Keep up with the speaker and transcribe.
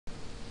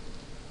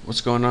What's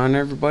going on,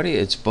 everybody?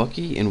 It's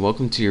Bucky and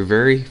welcome to your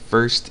very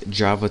first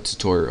Java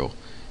tutorial.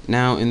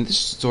 Now in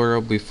this tutorial,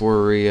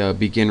 before we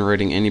begin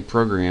writing any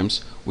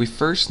programs, we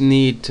first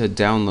need to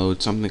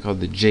download something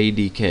called the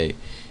JDK.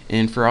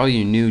 And for all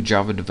you new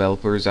Java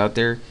developers out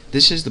there,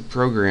 this is the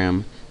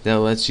program that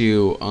lets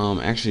you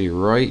actually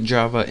write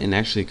Java and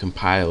actually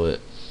compile it.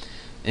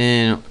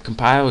 And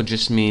compile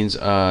just means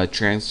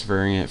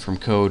transferring it from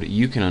code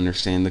you can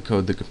understand, the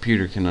code the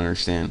computer can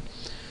understand.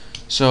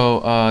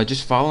 So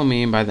just follow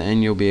me, and by the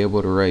end you'll be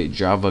able to write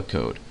Java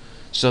code.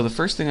 So the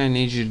first thing I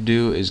need you to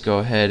do is go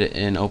ahead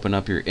and open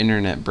up your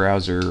internet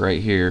browser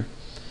right here.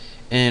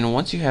 And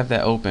once you have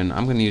that open,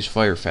 I'm going to use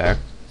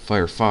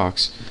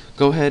Firefox.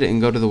 Go ahead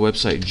and go to the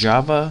website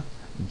java.sun.com.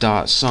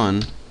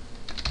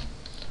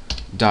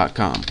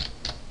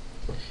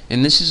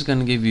 And this is going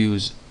to give you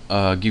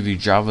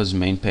Java's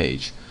main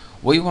page.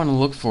 What you want to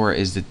look for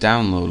is the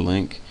download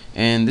link,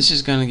 and this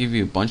is going to give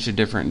you a bunch of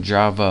different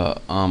Java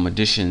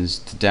editions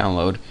to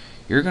download.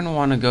 You're going to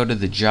want to go to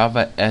the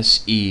Java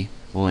SE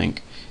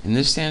link, and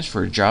this stands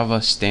for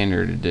Java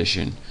Standard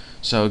Edition.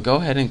 So go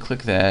ahead and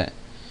click that,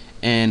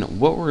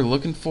 and what we're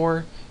looking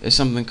for is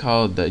something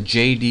called the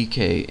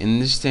JDK, and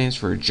this stands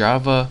for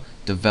Java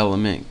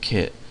Development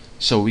Kit,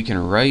 so we can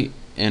write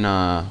and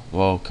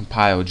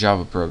compile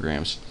Java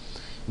programs.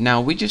 Now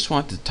we just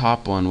want the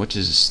top one, which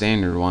is a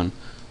standard one.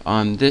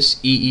 This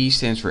EE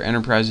stands for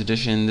Enterprise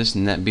Edition. This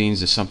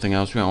NetBeans is something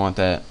else. We don't want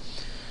that.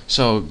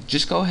 So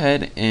just go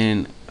ahead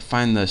and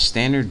find the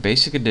standard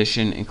basic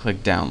edition and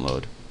click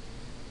download.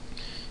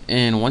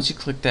 And once you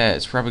click that,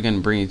 it's probably going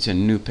to bring you to a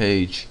new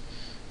page.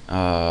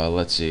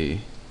 Let's see.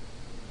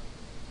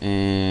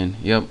 And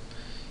yep.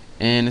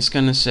 And it's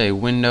going to say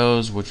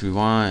Windows, which we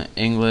want,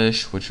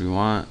 English, which we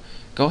want.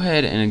 Go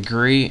ahead and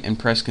agree and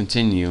press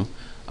continue.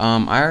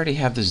 I already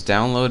have this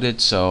downloaded,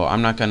 so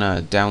I'm not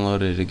gonna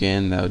download it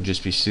again. That would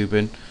just be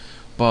stupid.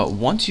 But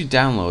once you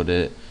download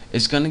it,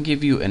 it's gonna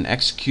give you an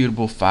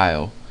executable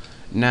file.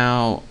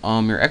 Now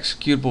your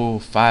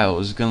executable file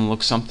is gonna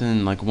look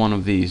something like one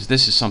of these.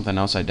 This is something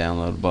else I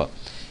downloaded, but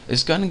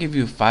it's gonna give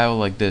you a file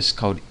like this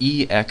called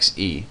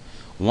exe.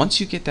 Once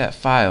you get that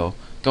file,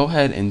 go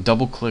ahead and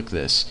double click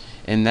this,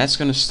 and that's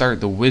gonna start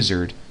the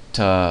wizard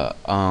to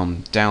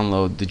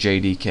download the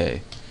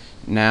JDK.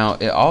 Now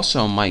it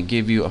also might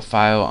give you a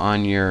file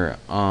on your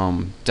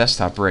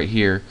desktop right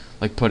here,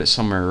 like put it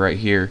somewhere right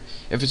here.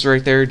 If it's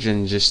right there,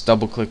 then just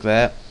double click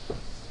that,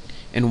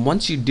 and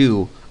once you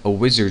do, a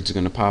wizard's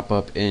gonna pop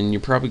up, and you're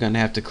probably gonna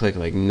have to click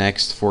like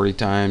next 40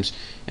 times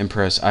and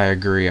press I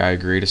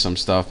agree to some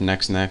stuff,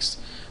 next.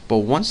 But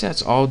once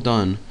that's all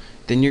done,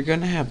 then you're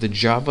gonna have the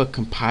Java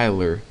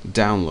compiler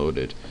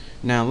downloaded.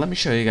 Now let me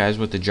show you guys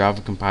what the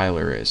Java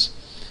compiler is.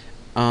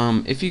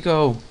 If you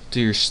go to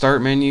your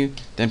start menu,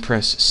 then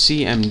press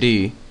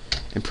CMD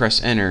and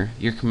press enter,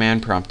 your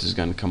command prompt is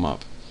going to come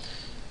up.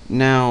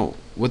 Now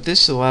what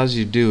this allows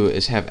you to do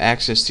is have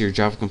access to your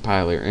Java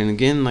compiler, and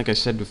again, like I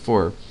said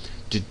before,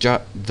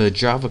 the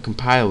Java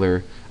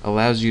compiler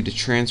allows you to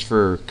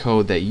transfer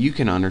code that you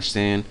can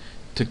understand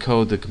to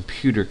code the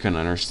computer can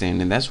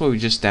understand, and that's what we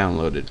just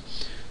downloaded.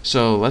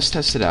 So let's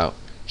test it out.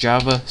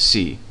 Java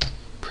C,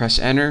 press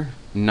enter,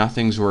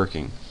 nothing's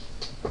working.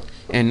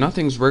 And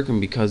nothing's working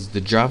because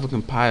the Java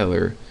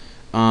compiler,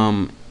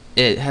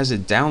 it has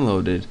it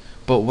downloaded,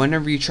 but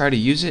whenever you try to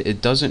use it,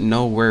 it doesn't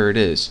know where it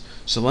is.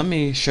 So let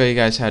me show you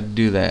guys how to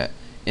do that.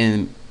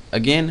 And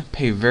again,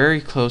 pay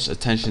very close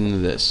attention to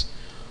this.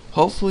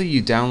 Hopefully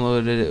you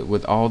downloaded it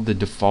with all the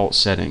default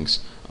settings.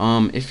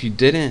 If you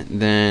didn't,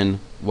 then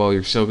well,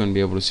 you're still going to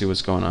be able to see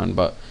what's going on.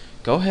 But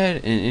go ahead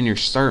and in your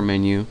start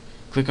menu,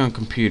 click on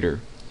computer.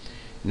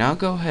 Now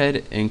go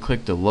ahead and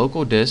click the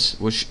local disk,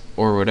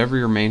 or whatever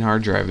your main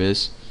hard drive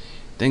is.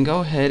 Then go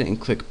ahead and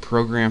click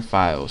program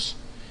files.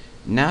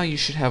 Now you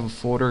should have a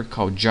folder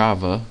called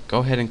Java. Go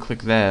ahead and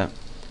click that.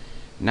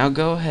 Now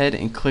go ahead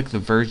and click the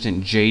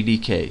version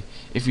JDK.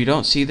 If you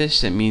don't see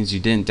this, it means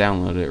you didn't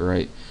download it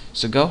right.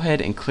 So go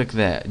ahead and click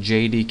that,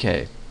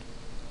 JDK.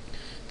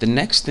 The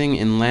next thing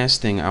and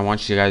last thing I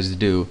want you guys to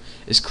do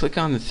is click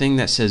on the thing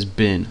that says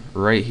bin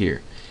right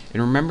here.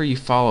 And remember, you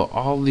follow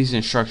all these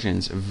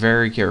instructions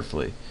very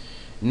carefully.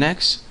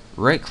 Next,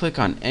 right click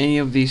on any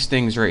of these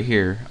things right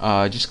here.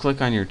 Just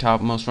click on your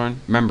topmost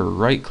one. Remember,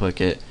 right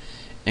click it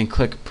and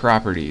click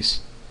properties.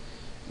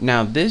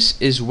 Now this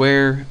is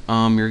where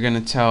you're going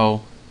to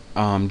tell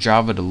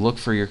Java to look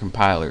for your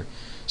compiler.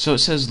 So it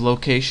says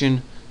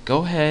location.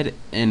 Go ahead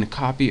and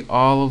copy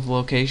all of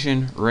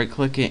location, right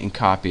click it and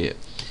copy it.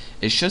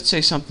 It should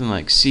say something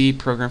like C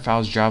program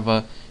files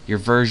Java, your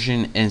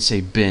version, and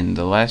say bin.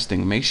 The last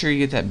thing, make sure you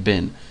get that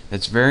bin.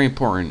 That's very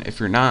important.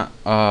 If you're not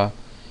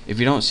if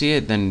you don't see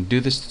it, then do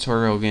this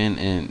tutorial again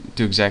and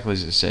do exactly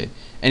as it say.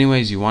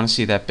 Anyways, you want to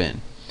see that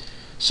bin.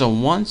 So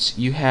once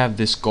you have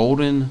this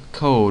golden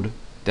code,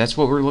 that's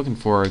what we're looking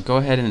for. Go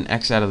ahead and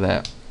X out of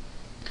that.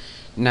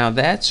 Now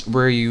that's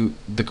where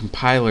the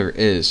compiler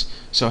is.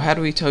 So how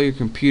do we tell your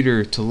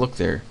computer to look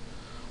there?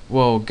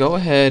 Well, go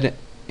ahead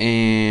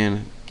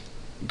to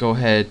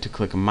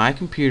click My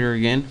Computer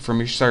again from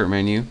your start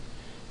menu,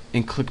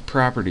 and click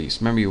properties.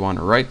 Remember, you want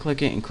to right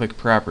click it and click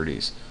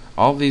properties.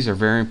 All of these are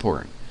very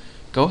important.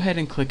 Go ahead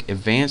and click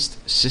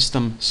advanced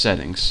system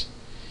settings,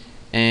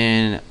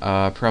 and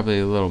probably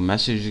a little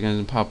message is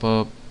going to pop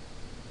up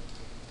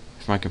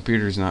if my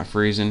computer is not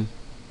freezing,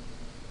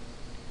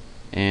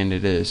 and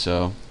it is.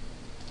 So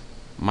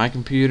my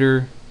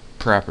computer,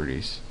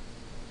 properties,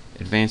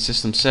 advanced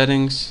system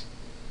settings,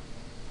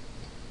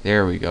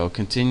 there we go,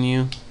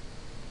 continue,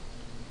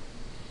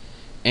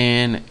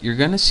 and you're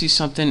gonna see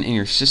something in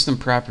your system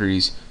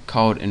properties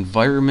called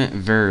environment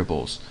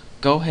variables.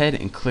 Go ahead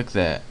and click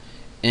that,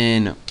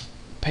 and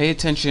pay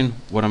attention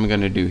what I'm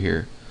gonna do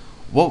here.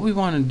 What we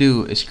want to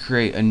do is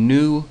create a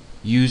new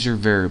user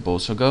variable,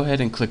 so go ahead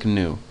and click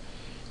new.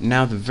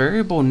 Now the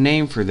variable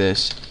name for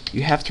this,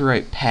 you have to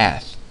write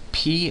path,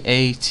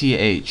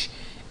 P-A-T-H,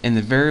 and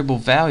the variable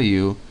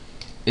value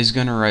is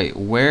going to write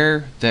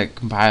where that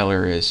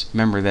compiler is.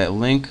 Remember that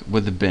link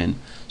with the bin.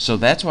 So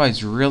that's why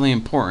it's really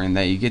important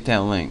that you get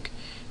that link.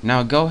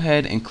 Now go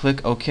ahead and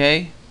click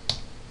OK,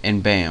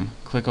 and bam,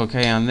 click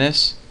OK on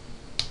this,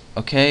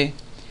 OK,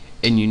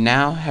 and you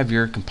now have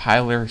your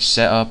compiler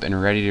set up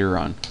and ready to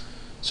run.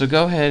 So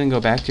go ahead and go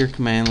back to your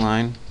command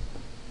line,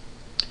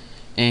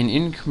 and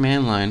in your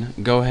command line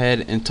go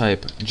ahead and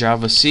type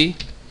javac,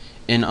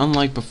 and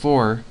unlike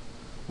before,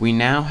 we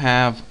now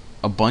have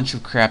a bunch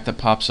of crap that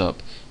pops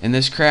up, and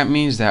this crap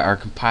means that our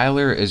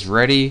compiler is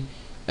ready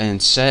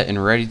and set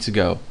and ready to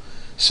go.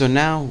 So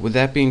now, with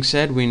that being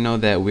said, we know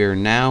that we are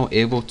now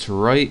able to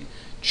write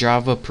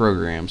Java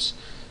programs.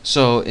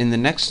 So in the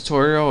next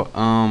tutorial,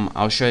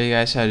 I'll show you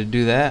guys how to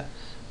do that,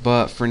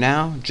 but for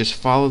now, just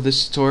follow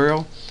this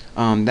tutorial.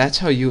 That's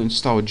how you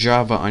install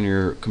Java on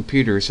your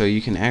computer, so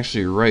you can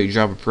actually write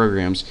Java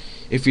programs.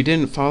 If you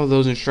didn't follow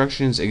those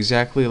instructions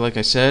exactly like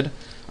I said,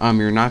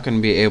 you're not going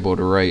to be able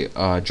to write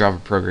Java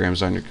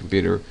programs on your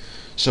computer.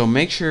 So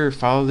make sure to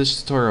follow this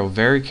tutorial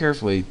very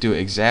carefully. Do it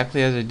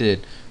exactly as I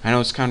did. I know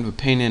it's kind of a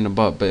pain in the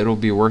butt, but it'll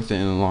be worth it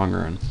in the long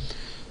run.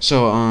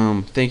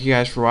 So thank you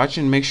guys for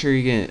watching. Make sure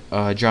you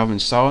get Java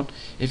installed.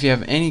 If you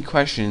have any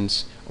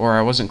questions or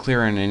I wasn't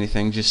clear on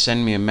anything, just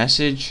send me a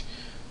message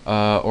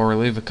or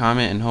leave a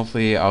comment, and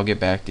hopefully I'll get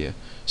back to you.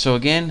 So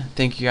again,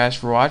 thank you guys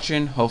for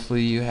watching.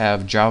 Hopefully you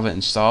have Java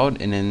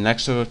installed, and in the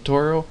next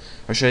tutorial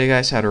I'll show you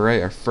guys how to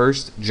write our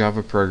first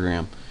Java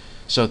program.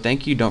 So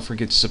thank you, don't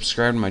forget to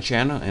subscribe to my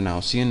channel, and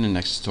I'll see you in the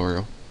next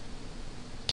tutorial.